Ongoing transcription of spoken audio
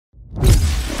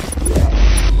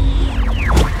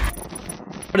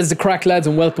What is the crack, lads,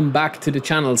 and welcome back to the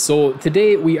channel. So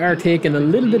today we are taking a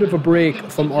little bit of a break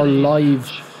from our live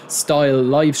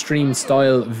stream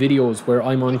style videos where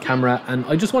I'm on camera, and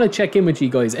I just want to check in with you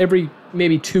guys every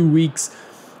maybe 2 weeks.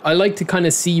 I like to kind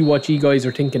of see what you guys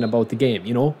are thinking about the game.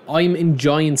 You know, I'm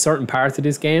enjoying certain parts of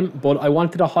this game, but I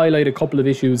wanted to highlight a couple of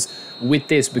issues with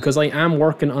this because I am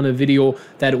working on a video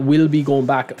that will be going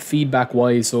back feedback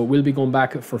wise. So it will be going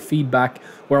back for feedback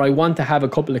where I want to have a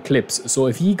couple of clips. So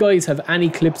if you guys have any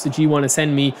clips that you want to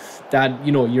send me that,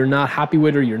 you know, you're not happy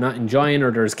with or you're not enjoying,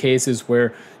 or there's cases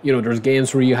where, you know, there's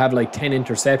games where you have like 10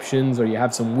 interceptions or you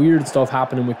have some weird stuff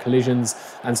happening with collisions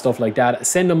and stuff like that,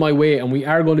 send them my way, and we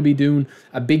are going to be doing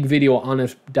a big video on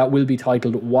it that will be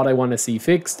titled What I Want to See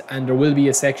Fixed, and there will be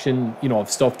a section, you know,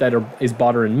 of stuff that is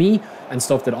bothering me and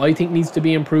stuff that I think needs to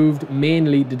be improved,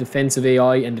 mainly the defensive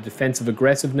AI and the defensive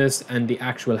aggressiveness and the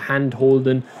actual hand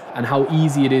holding and how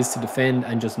easy it is to defend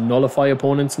and just nullify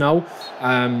opponents now.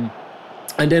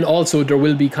 And then also there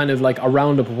will be kind of like a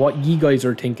roundup of what you guys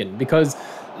are thinking, because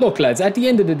look, lads, at the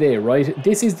end of the day, right,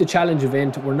 this is the challenge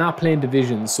event. We're not playing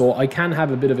divisions, so I can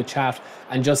have a bit of a chat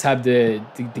and just have the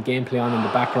gameplay on in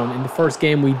the background. In the first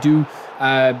game, we do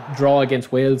draw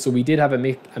against Wales, so we did have a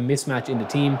mismatch in the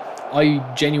team. I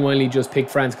genuinely just picked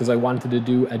France because I wanted to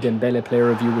do a Dembele player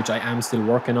review, which I am still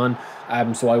working on.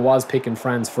 So I was picking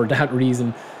France for that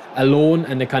reason alone,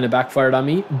 and it kind of backfired on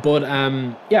me. But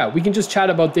yeah, we can just chat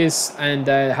about this and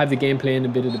have the gameplay in a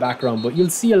bit of the background, but you'll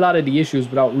see a lot of the issues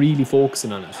without really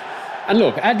focusing on it. And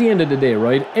look, at the end of the day,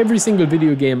 right, every single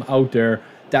video game out there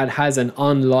that has an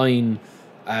online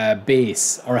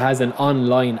base or has an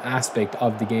online aspect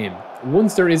of the game,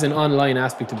 once there is an online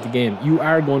aspect of the game, you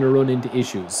are going to run into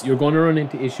issues. You're going to run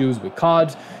into issues with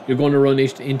COD, you're going to run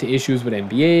into issues with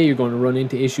NBA, you're going to run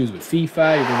into issues with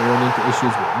FIFA, you're going to run into issues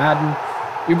with Madden.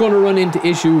 You're going to run into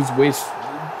issues with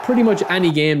pretty much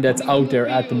any game that's out there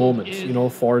at the moment. You know,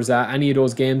 Forza, any of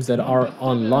those games that are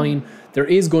online, there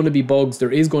is going to be bugs,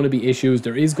 there is going to be issues,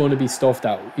 there is going to be stuff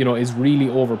that, you know, is really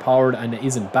overpowered and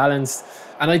isn't balanced.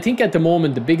 And I think at the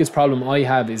moment, the biggest problem I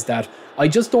have is that I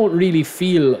just don't really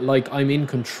feel like I'm in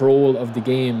control of the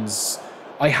games.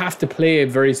 I have to play a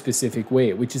very specific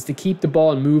way, which is to keep the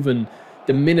ball moving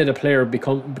the minute a player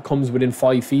becomes within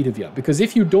 5 feet of you. Because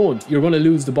if you don't, you're going to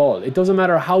lose the ball. It doesn't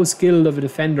matter how skilled of a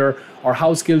defender or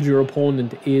how skilled your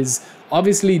opponent is.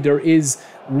 Obviously, there is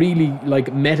really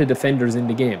like meta defenders in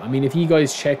the game. I mean, if you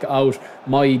guys check out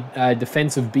my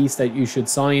defensive beast that you should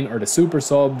sign, or the super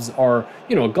subs, or,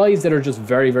 you know, guys that are just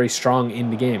very, very strong in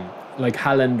the game, like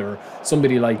Haaland or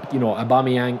somebody like, you know,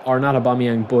 Aubameyang, or not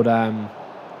Aubameyang, but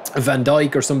Van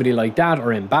Dijk or somebody like that, or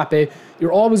Mbappe,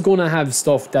 you're always going to have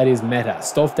stuff that is meta,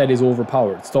 stuff that is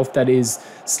overpowered, stuff that is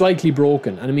slightly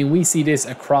broken. And I mean, we see this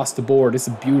across the board. This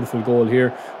is a beautiful goal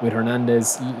here with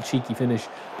Hernandez, cheeky finish.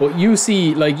 But you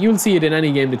see, like, you'll see it in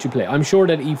any game that you play. I'm sure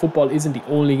that eFootball isn't the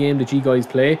only game that you guys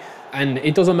play, and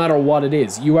it doesn't matter what it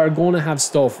is. You are going to have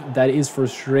stuff that is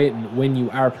frustrating when you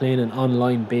are playing an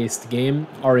online-based game,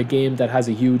 or a game that has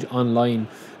a huge online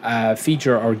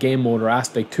feature or game mode or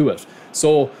aspect to it.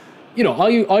 So, you know,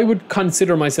 I would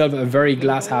consider myself a very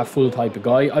glass half full type of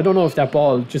guy. I don't know if that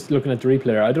ball, just looking at the replay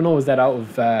there, I don't know, was that out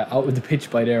of the pitch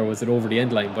by there, was it over the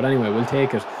end line? But anyway, we'll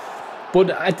take it. But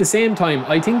at the same time,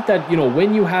 I think that, you know,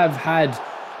 when you have had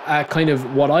kind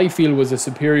of what I feel was a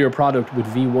superior product with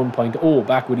V1.0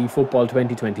 back with eFootball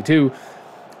 2022,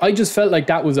 I just felt like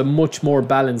that was a much more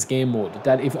balanced game mode.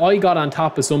 That if I got on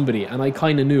top of somebody and I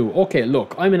kind of knew, okay,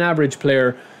 look, I'm an average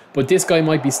player, but this guy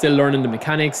might be still learning the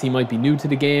mechanics, he might be new to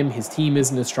the game, his team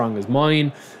isn't as strong as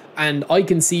mine, and I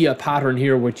can see a pattern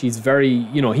here which he's very,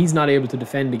 you know, he's not able to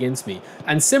defend against me.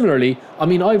 And similarly, I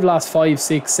mean, I've lost 5,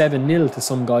 6, 7-0 to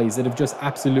some guys that have just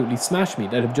absolutely smashed me,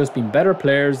 that have just been better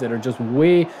players, that are just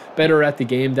way better at the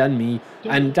game than me,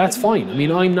 and that's fine. I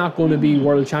mean, I'm not going to be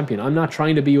world champion. I'm not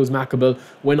trying to be Uzmakable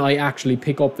when I actually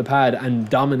pick up the pad and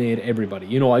dominate everybody.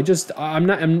 You know, I'm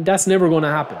not, that's never going to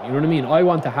happen. You know what I mean? I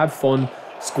want to have fun,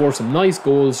 score some nice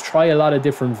goals, try a lot of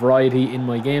different variety in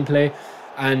my gameplay,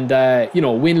 and you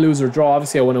know, win, lose or draw.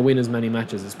 Obviously I want to win as many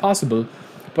matches as possible,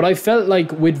 but I felt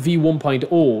like with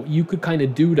V1.0 you could kind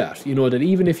of do that, you know, that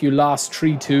even if you lost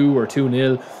 3-2 or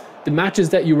 2-0, the matches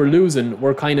that you were losing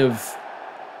were kind of,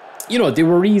 you know, they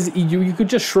were easy. You could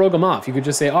just shrug them off. You could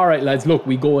just say, all right, lads, look,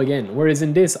 we go again. Whereas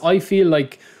in this, I feel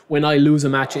like when I lose a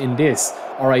match in this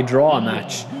or I draw a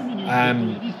match.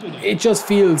 It just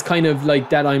feels kind of like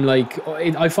that.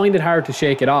 I find it hard to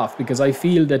shake it off because I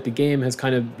feel that the game has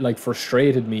kind of like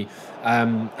frustrated me.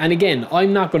 And again,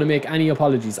 I'm not going to make any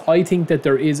apologies. I think that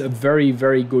there is a very,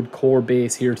 very good core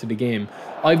base here to the game.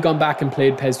 I've gone back and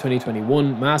played PES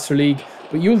 2021 Master League,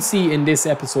 but you'll see in this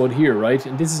episode here, right?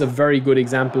 And this is a very good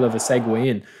example of a segue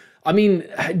in. I mean,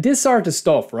 this sort of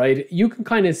stuff, right? You can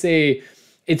kind of say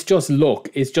it's just luck.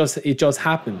 It just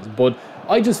happens. But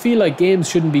I just feel like games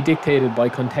shouldn't be dictated by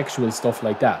contextual stuff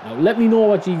like that. Now, let me know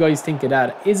what you guys think of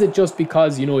that. Is it just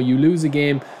because, you know, you lose a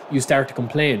game, you start to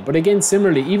complain? But again,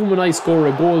 similarly, even when I score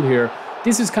a goal here,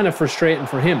 this is kind of frustrating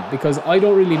for him because I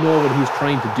don't really know what he's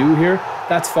trying to do here.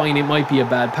 That's fine. It might be a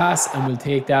bad pass and we'll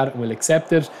take that and we'll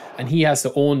accept it. And he has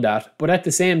to own that. But at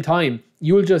the same time,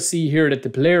 you'll just see here that the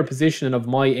player position of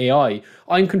my AI,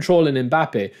 I'm controlling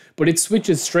Mbappe, but it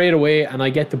switches straight away and I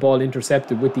get the ball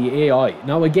intercepted with the AI.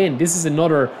 Now again, this is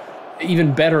another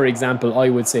even better example, I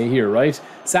would say here, right?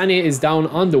 Sané is down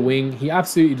on the wing. He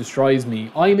absolutely destroys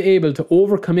me. I'm able to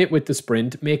overcommit with the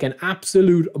sprint, make an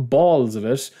absolute balls of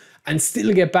it, and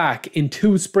still get back in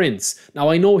 2 sprints. Now,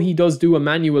 I know he does do a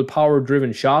manual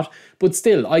power-driven shot, but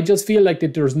still, I just feel like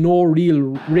that there's no real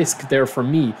risk there for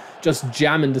me just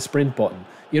jamming the sprint button.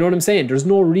 You know what I'm saying? There's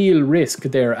no real risk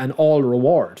there and all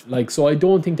reward. Like, so I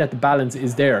don't think that the balance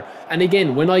is there. And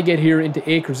again, when I get here into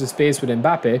acres of space with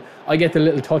Mbappe, I get the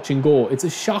little touch and go. It's a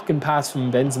shocking pass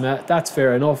from Benzema. That's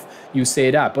fair enough. You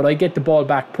say that. But I get the ball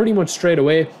back pretty much straight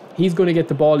away. He's going to get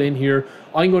the ball in here.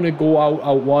 I'm going to go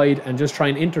out wide and just try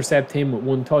and intercept him with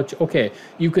 1 touch. Okay,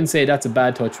 you can say that's a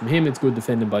bad touch from him. It's good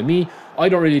defending by me. I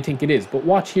don't really think it is. But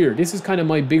watch here. This is kind of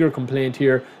my bigger complaint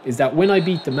here, is that when I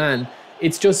beat the man,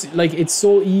 it's just like it's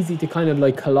so easy to kind of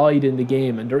like collide in the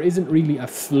game, and there isn't really a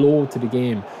flow to the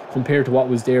game compared to what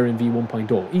was there in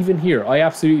V1.0. Even here, I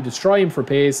absolutely destroy him for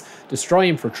pace, destroy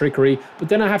him for trickery, but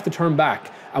then I have to turn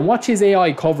back. And watch his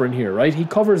AI covering here, right? He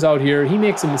covers out here, he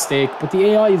makes a mistake, but the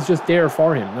AI is just there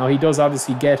for him. Now, he does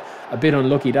obviously get a bit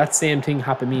unlucky. That same thing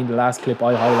happened to me in the last clip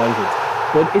I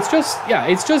highlighted. But it's just, yeah,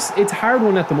 it's a hard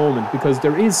one at the moment because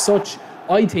there is such,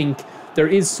 I think, there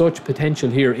is such potential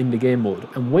here in the game mode.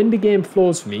 And when the game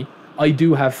flows for me, I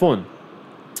do have fun.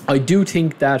 I do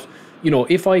think that, you know,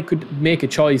 if I could make a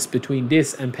choice between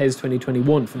this and PES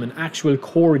 2021 from an actual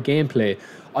core gameplay,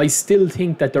 I still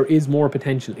think that there is more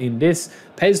potential in this.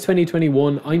 PES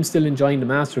 2021, I'm still enjoying the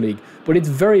Master League, but it's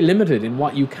very limited in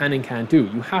what you can and can't do.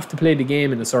 You have to play the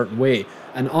game in a certain way.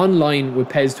 And online with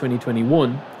PES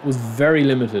 2021 was very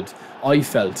limited. I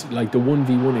felt like the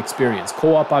 1v1 experience.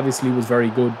 Co-op obviously was very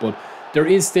good, but there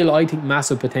is still, I think,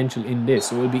 massive potential in this.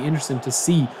 So it'll be interesting to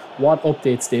see what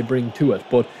updates they bring to it.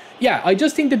 But yeah, I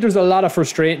just think that there's a lot of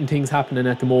frustrating things happening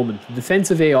at the moment. The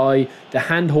defensive AI, the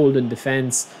hand-holding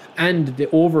defense, and the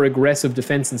over-aggressive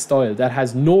defense and style that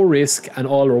has no risk and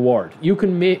all reward. You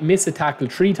can miss a tackle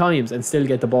 3 times and still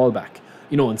get the ball back,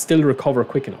 you know, and still recover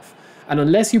quick enough. And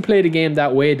unless you play the game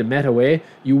that way, the meta way,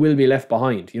 you will be left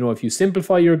behind. You know, if you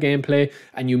simplify your gameplay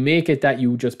and you make it that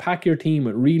you just pack your team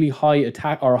with really high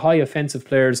attack or high offensive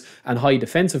players and high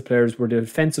defensive players, where the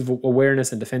defensive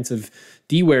awareness and defensive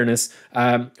de-awareness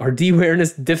or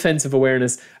de-awareness, defensive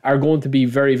awareness are going to be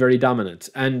very, very dominant.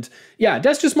 And yeah,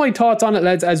 that's just my thoughts on it,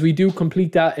 lads, as we do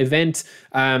complete that event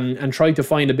and try to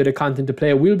find a bit of content to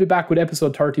play. We'll be back with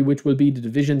episode 30, which will be the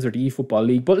divisions or the eFootball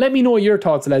League. But let me know your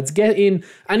thoughts, lads. Get in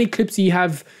any clips you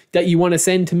have that you want to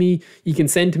send to me. You can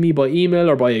send to me by email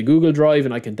or by a Google Drive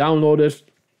and I can download it.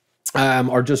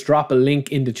 Or just drop a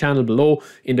link in the channel below,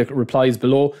 in the replies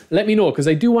below. Let me know, because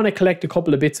I do want to collect a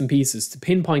couple of bits and pieces to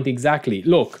pinpoint exactly,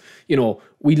 look, you know,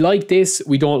 we like this,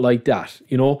 we don't like that,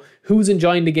 you know, who's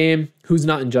enjoying the game, who's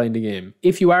not enjoying the game.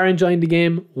 If you are enjoying the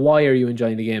game, why are you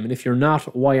enjoying the game? And if you're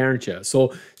not, why aren't you?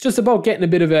 So it's just about getting a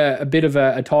bit of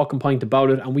a talking point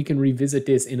about it, and we can revisit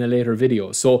this in a later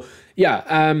video. So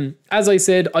yeah, as I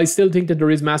said, I still think that there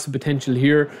is massive potential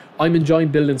here. I'm enjoying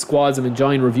building squads, I'm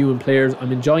enjoying reviewing players,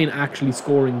 I'm enjoying actually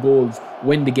scoring goals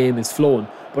when the game is flowing.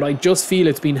 But I just feel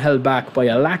it's been held back by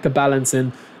a lack of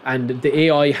balancing and the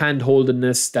AI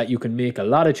hand-holdiness, that you can make a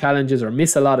lot of challenges or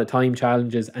miss a lot of time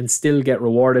challenges and still get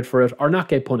rewarded for it, or not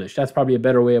get punished. That's probably a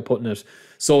better way of putting it.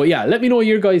 So yeah, let me know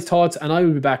your guys' thoughts and I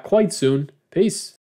will be back quite soon. Peace.